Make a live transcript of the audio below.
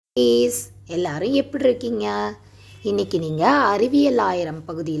Please எல்லாரும் எப்படி இருக்கீங்க? இன்னைக்கு நீங்கள் அறிவியல் ஆயிரம்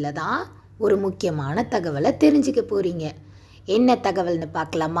பகுதியில் தான் ஒரு முக்கியமான தகவலை தெரிஞ்சுக்க போகிறீங்க. என்ன தகவல்னு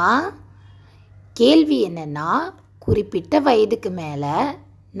பார்க்கலாமா? கேள்வி என்னன்னா, குறிப்பிட்ட வயதுக்கு மேலே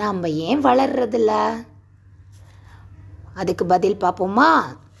நாம் ஏன் வளர்றதில்ல? அதுக்கு பதில் பார்ப்போமா?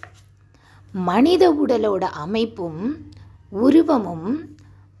 மனித உடலோட அமைப்பும் உருவமும்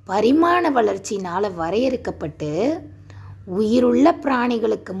பரிமாண வளர்ச்சினால் வரையறுக்கப்பட்டு உயிருள்ள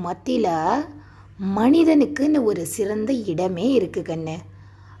பிராணிகளுக்கு மத்தியில் மனிதனுக்குன்னு ஒரு சிறந்த இடமே இருக்குது கண்ணு.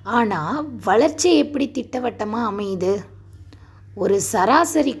 ஆனால் வளர்ச்சி எப்படி திட்டவட்டமாக அமையுது? ஒரு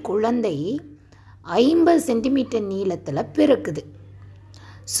சராசரி குழந்தை 50 சென்டிமீட்டர் நீளத்தில் பிறக்குது.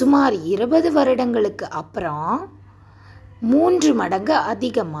 சுமார் 20 வருடங்களுக்கு அப்புறம் 3 மடங்கு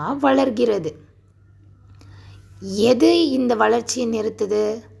அதிகமாக வளர்கிறது. எது இந்த வளர்ச்சியை நிறுத்துது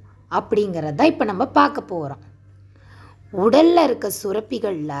அப்படிங்கிறத இப்போ நம்ம பார்க்க போகிறோம். உடலில் இருக்க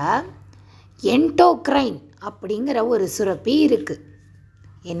சுரப்பிகளில் என்டோக்ரைன் அப்படிங்கிற ஒரு சுரப்பி இருக்குது.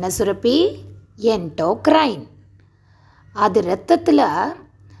 என்ன சுரப்பி? என்டோக்ரைன். அது இரத்தத்தில்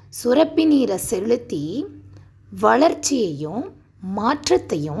சுரப்பி நீரை செலுத்தி வளர்ச்சியையும்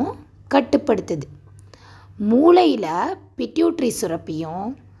மாற்றத்தையும் கட்டுப்படுத்துது. மூளையில் பிட்யூட்ரி சுரப்பியும்,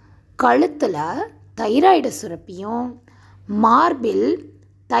 கழுத்தில் தைராய்டு சுரப்பியும், மார்பில்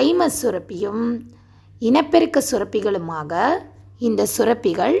தைமஸ் சுரப்பியும், இனப்பெருக்க சுரப்பிகளுமாக இந்த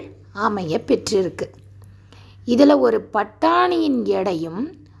சுரப்பிகள் அமைய பெற்றிருக்கு. இதில் ஒரு பட்டாணியின் எடையும்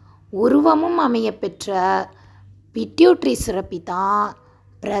உருவமும் அமைய பெற்ற பிட்யூட்ரி சுரப்பி தான்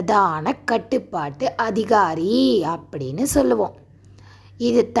பிரதான கட்டுப்பாட்டு அதிகாரி அப்படின்னு சொல்லுவோம்.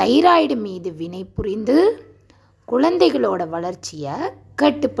 இது தைராய்டு மீது வினை புரிந்து குழந்தைகளோட வளர்ச்சியை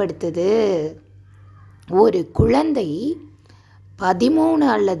கட்டுப்படுத்துது. ஒரு குழந்தை 13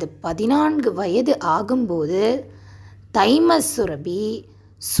 அல்லது 14 வயது ஆகும்போது தைமஸ் சுரபி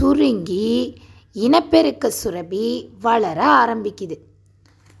சுருங்கி இனப்பெருக்க சுரபி வளர ஆரம்பிக்குது.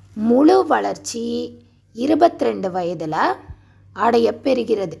 முழு வளர்ச்சி 22 வயதில் அடைய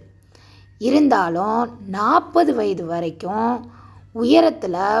பெறுகிறது. இருந்தாலும் 40 வயது வரைக்கும்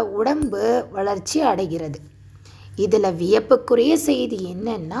உயரத்தில் உடம்பு வளர்ச்சி அடைகிறது. இதில் வியப்புக்குரிய செய்தி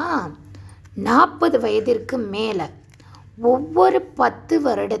என்னன்னா, 40 வயதிற்கு மேலே ஒவ்வொரு 10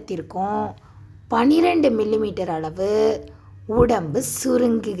 வருடத்திற்கும் 12 மில்லிமீட்டர் அளவு உடம்பு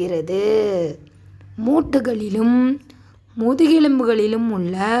சுருங்குகிறது. மூட்டுகளிலும் முதுகெலும்புகளிலும்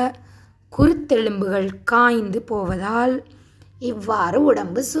உள்ள குருத்தெலும்புகள் காய்ந்து போவதால் இவ்வாறு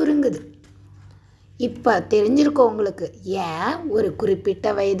உடம்பு சுருங்குது. இப்போ தெரிஞ்சிருக்கோம் உங்களுக்கு ஏன் ஒரு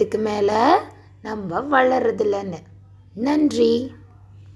குறிப்பிட்ட வயதுக்கு மேலே நம்ம வளர்றதில்லன்னு. நன்றி.